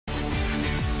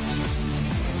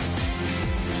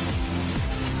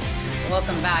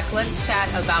welcome back. Let's chat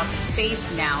about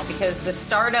space now, because the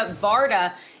startup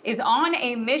Varda is on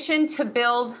a mission to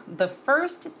build the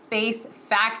first space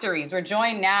factories. We're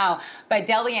joined now by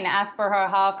Delian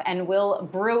Asparouhov and Will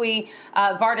Bruey,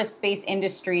 Varda Space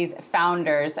Industries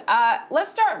Founders. Let's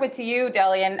start with you,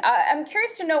 Delian. I'm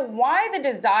curious to know why the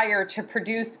desire to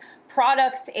produce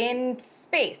products in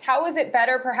space. How is it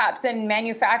better, perhaps, than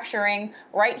manufacturing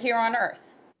right here on Earth?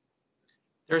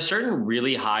 There are certain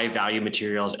really high value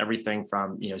materials, everything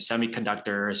from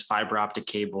semiconductors, fiber optic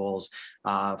cables,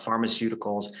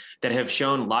 pharmaceuticals, that have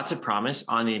shown lots of promise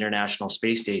on the International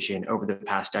Space Station over the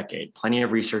past decade. Plenty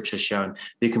of research has shown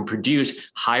they can produce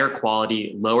higher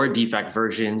quality, lower defect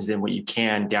versions than what you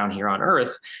can down here on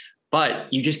Earth.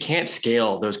 But you just can't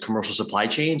scale those commercial supply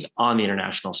chains on the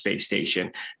International Space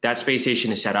Station. That space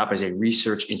station is set up as a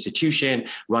research institution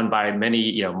run by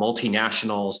many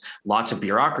multinationals, lots of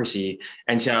bureaucracy.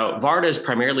 And so Varda is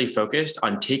primarily focused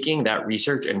on taking that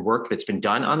research and work that's been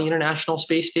done on the International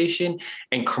Space Station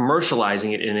and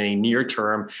commercializing it in a near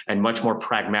term and much more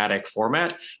pragmatic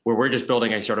format, where we're just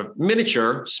building a sort of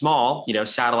miniature, small,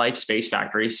 satellite space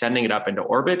factory, sending it up into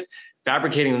orbit,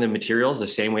 fabricating the materials the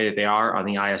same way that they are on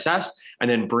the ISS, and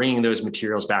then bringing those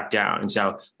materials back down. And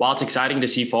so while it's exciting to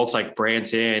see folks like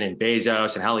Branson and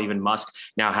Bezos, and hell, even Musk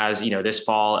now has, this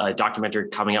fall, a documentary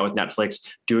coming out with Netflix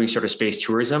doing sort of space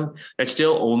tourism, that's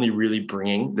still only really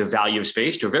bringing the value of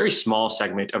space to a very small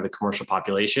segment of the commercial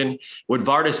population. What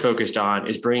Varda is focused on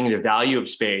is bringing the value of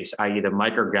space, i.e. the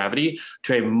microgravity,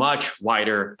 to a much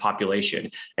wider population.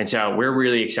 And so we're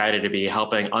really excited to be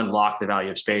helping unlock the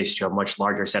value of space to a much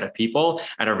larger set of people,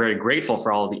 and are very grateful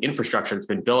for all of the infrastructure that's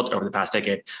been built over the past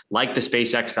decade, like the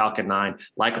SpaceX Falcon 9,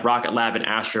 like Rocket Lab and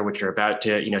Astra, which are about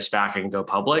to SPAC and go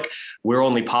public. We're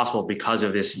only possible because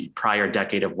of this prior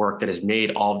decade of work that has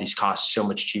made all of these costs so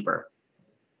much cheaper.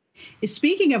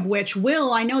 Speaking of which,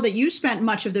 Will, I know that you spent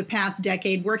much of the past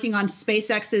decade working on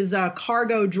SpaceX's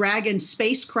Cargo Dragon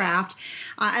spacecraft,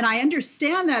 and I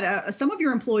understand that some of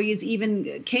your employees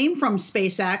even came from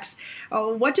SpaceX.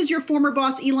 What does your former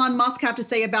boss, Elon Musk, have to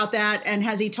say about that, and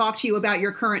has he talked to you about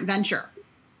your current venture?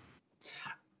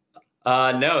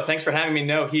 No, thanks for having me.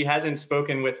 No, he hasn't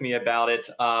spoken with me about it.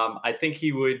 I think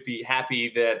he would be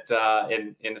happy that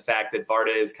in the fact that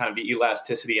Varda is kind of the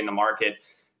elasticity in the market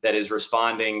that is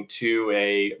responding to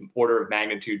a order of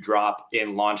magnitude drop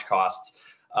in launch costs.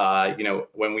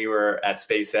 When we were at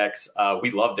SpaceX, we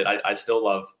loved it. I still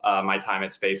love my time at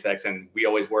SpaceX, and we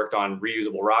always worked on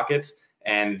reusable rockets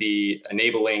and the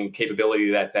enabling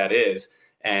capability that is.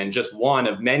 And just one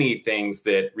of many things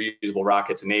that reusable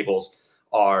rockets enables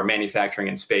are manufacturing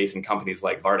in space and companies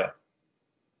like Varda.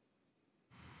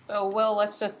 So, Will,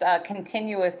 let's just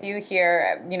continue with you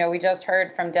here. We just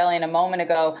heard from Delian a moment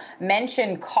ago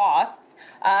mention costs.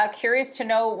 Curious to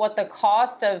know what the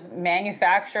cost of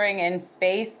manufacturing in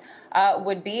space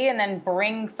would be, and then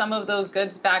bring some of those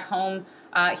goods back home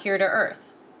here to Earth.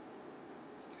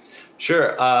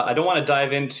 Sure. I don't want to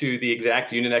dive into the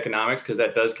exact unit economics because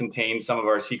that does contain some of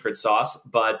our secret sauce,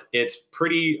 but it's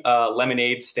pretty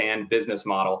lemonade stand business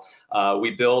model.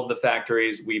 We build the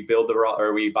factories, we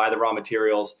buy the raw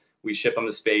materials, we ship them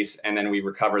to space, and then we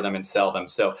recover them and sell them.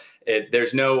 So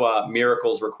there's no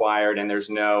miracles required, and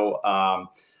there's no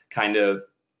kind of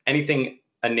anything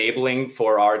enabling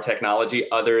for our technology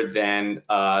other than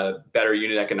better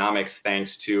unit economics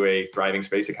thanks to a thriving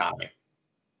space economy.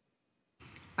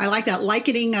 I like that,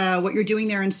 likening what you're doing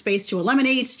there in space to a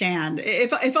lemonade stand.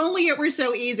 If only it were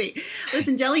so easy.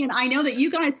 Listen, Delian, I know that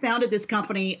you guys founded this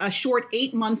company a short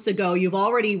 8 months ago. You've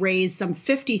already raised some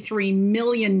 $53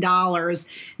 million.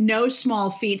 No small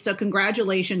feat, so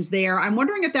congratulations there. I'm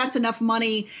wondering if that's enough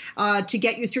money to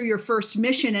get you through your first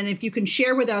mission, and if you can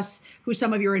share with us who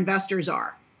some of your investors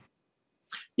are.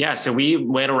 Yeah, so we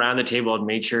went around the table and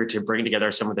made sure to bring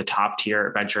together some of the top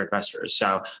tier venture investors.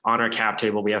 So on our cap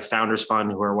table, we have Founders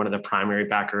Fund, who are one of the primary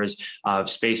backers of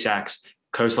SpaceX,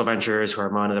 Coastal Ventures, who are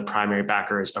one of the primary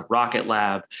backers of Rocket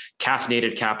Lab,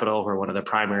 Caffeinated Capital, who are one of the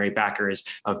primary backers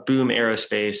of Boom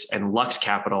Aerospace, and Lux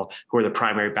Capital, who are the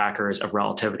primary backers of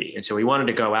Relativity. And so we wanted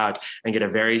to go out and get a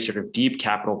very sort of deep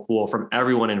capital pool from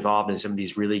everyone involved in some of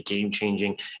these really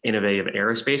game-changing, innovative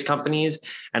aerospace companies.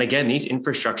 And again, these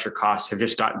infrastructure costs have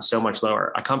just gotten so much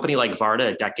lower. A company like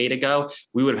Varda a decade ago,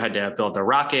 we would have had to build the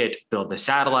rocket, build the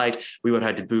satellite. We would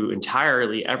have had to do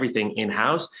entirely everything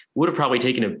in-house. Would have probably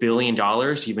taken $1 billion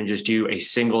to even just do a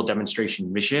single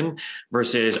demonstration mission,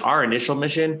 versus our initial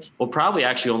mission will probably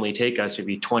actually only take us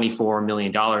maybe $24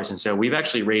 million. And so we've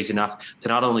actually raised enough to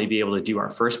not only be able to do our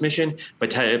first mission,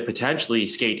 but to potentially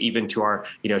skate even to our,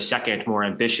 second, more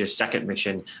ambitious second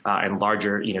mission and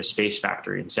larger, space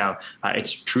factory. And so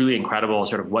it's truly incredible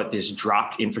sort of what this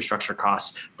dropped infrastructure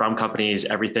costs from companies,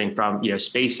 everything from,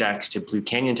 SpaceX to Blue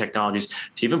Canyon Technologies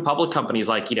to even public companies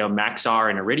like, Maxar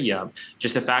and Iridium.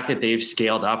 Just the fact that they've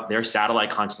scaled up their satellite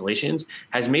constellations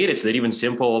has made it so that even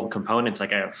simple components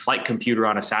like a flight computer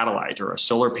on a satellite or a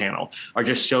solar panel are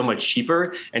just so much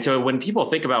cheaper. And so when people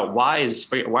think about why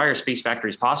are space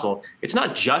factories possible, it's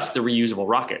not just the reusable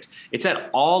rockets. It's that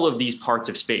all of these parts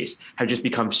of space have just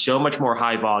become so much more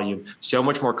high volume, so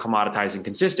much more commoditized and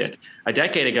consistent. A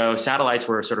decade ago, satellites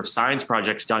were sort of science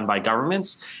projects done by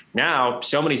governments. Now,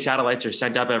 so many satellites are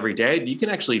sent up every day, you can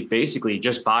actually basically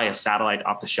just buy a satellite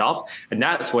off the shelf. And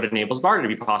that's what enables Varda to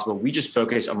be possible. We just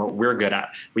focus on what we're good at.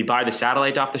 We buy the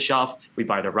satellite off the shelf. We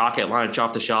buy the rocket launch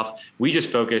off the shelf. We just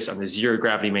focus on the zero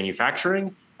gravity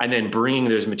manufacturing and then bringing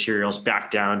those materials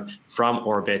back down from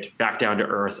orbit, back down to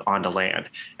Earth, onto land.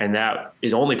 And that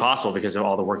is only possible because of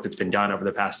all the work that's been done over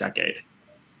the past decade.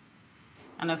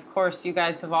 And of course, you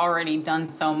guys have already done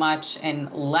so much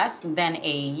in less than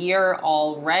a year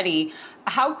already.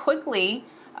 How quickly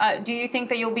do you think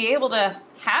that you'll be able to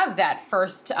have that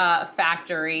first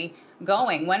factory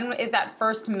going? When is that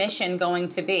first mission going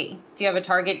to be? Do you have a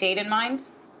target date in mind?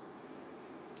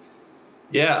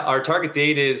 Yeah, our target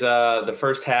date is the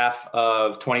first half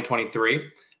of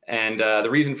 2023. And the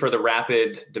reason for the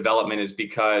rapid development is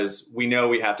because we know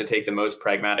we have to take the most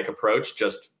pragmatic approach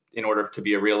just in order to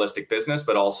be a realistic business,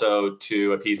 but also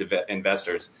to appease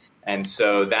investors. And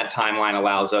so that timeline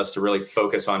allows us to really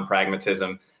focus on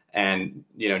pragmatism and,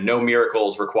 no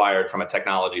miracles required from a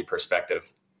technology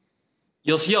perspective.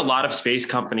 You'll see a lot of space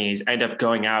companies end up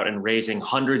going out and raising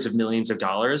hundreds of millions of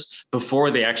dollars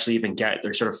before they actually even get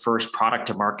their sort of first product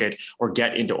to market or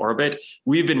get into orbit.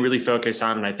 We've been really focused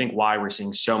on, and I think why we're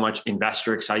seeing so much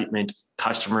investor excitement,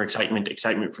 customer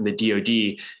excitement from the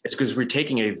DoD, is because we're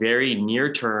taking a very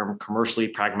near-term, commercially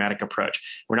pragmatic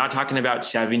approach. We're not talking about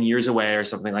 7 years away or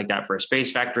something like that for a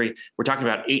space factory. We're talking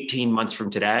about 18 months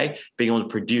from today, being able to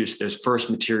produce those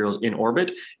first materials in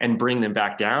orbit and bring them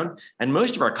back down. And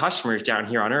most of our customers down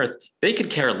here on Earth, they could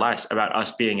care less about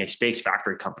us being a space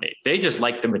factory company. They just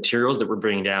like the materials that we're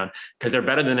bringing down because they're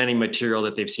better than any material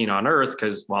that they've seen on Earth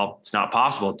because, well, it's not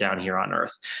possible down here on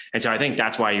Earth. And so I think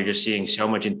that's why you're just seeing so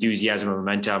much enthusiasm and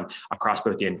momentum across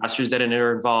both the investors that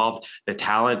are involved, the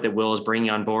talent that Will is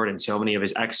bringing on board, and so many of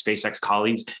his ex-SpaceX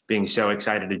colleagues being so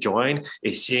excited to join,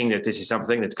 is seeing that this is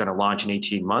something that's going to launch in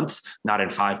 18 months, not in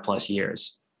 5+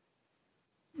 years.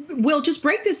 Will, just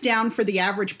break this down for the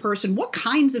average person. What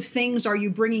kinds of things are you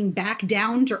bringing back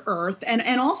down to Earth? And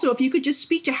also, if you could just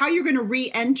speak to how you're going to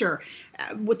re-enter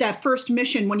with that first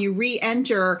mission. When you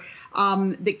re-enter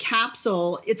the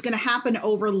capsule, it's going to happen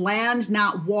over land,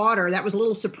 not water. That was a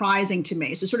little surprising to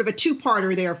me. So sort of a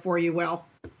two-parter there for you, Will.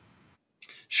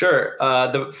 Sure.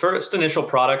 The first initial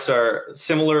products are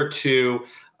similar to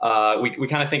we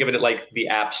kind of think of it like the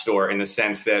App Store, in the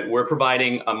sense that we're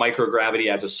providing a microgravity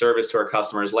as a service to our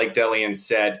customers. Like Delian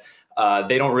said,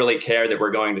 they don't really care that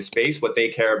we're going to space. What they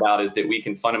care about is that we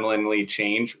can fundamentally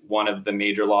change one of the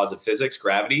major laws of physics,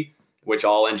 gravity, which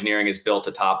all engineering is built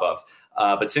atop of.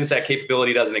 But since that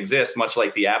capability doesn't exist, much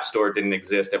like the App Store didn't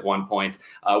exist at one point,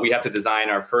 we have to design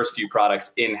our first few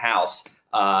products in-house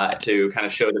to kind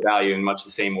of show the value in much the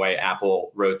same way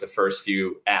Apple wrote the first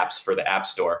few apps for the App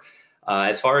Store.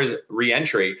 As far as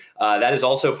re-entry, that is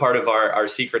also part of our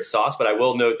secret sauce, but I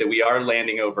will note that we are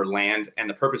landing over land, and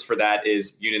the purpose for that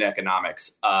is unit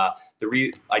economics. I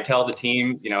tell the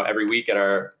team, every week at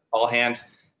our all hands,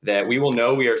 that we will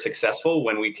know we are successful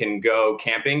when we can go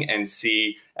camping and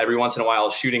see every once in a while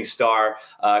a shooting star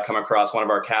come across one of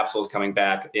our capsules coming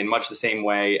back in much the same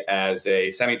way as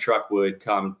a semi-truck would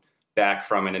come back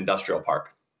from an industrial park.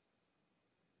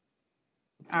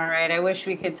 All right. I wish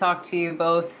we could talk to you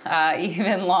both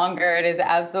even longer. It is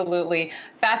absolutely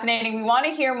fascinating. We want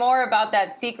to hear more about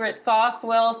that secret sauce,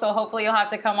 Will, so hopefully you'll have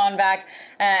to come on back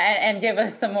and give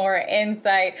us some more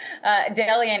insight.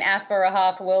 Delian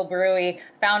Asparouhov Will Bruey,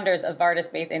 founders of Varda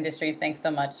Space Industries, thanks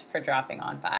so much for dropping on by.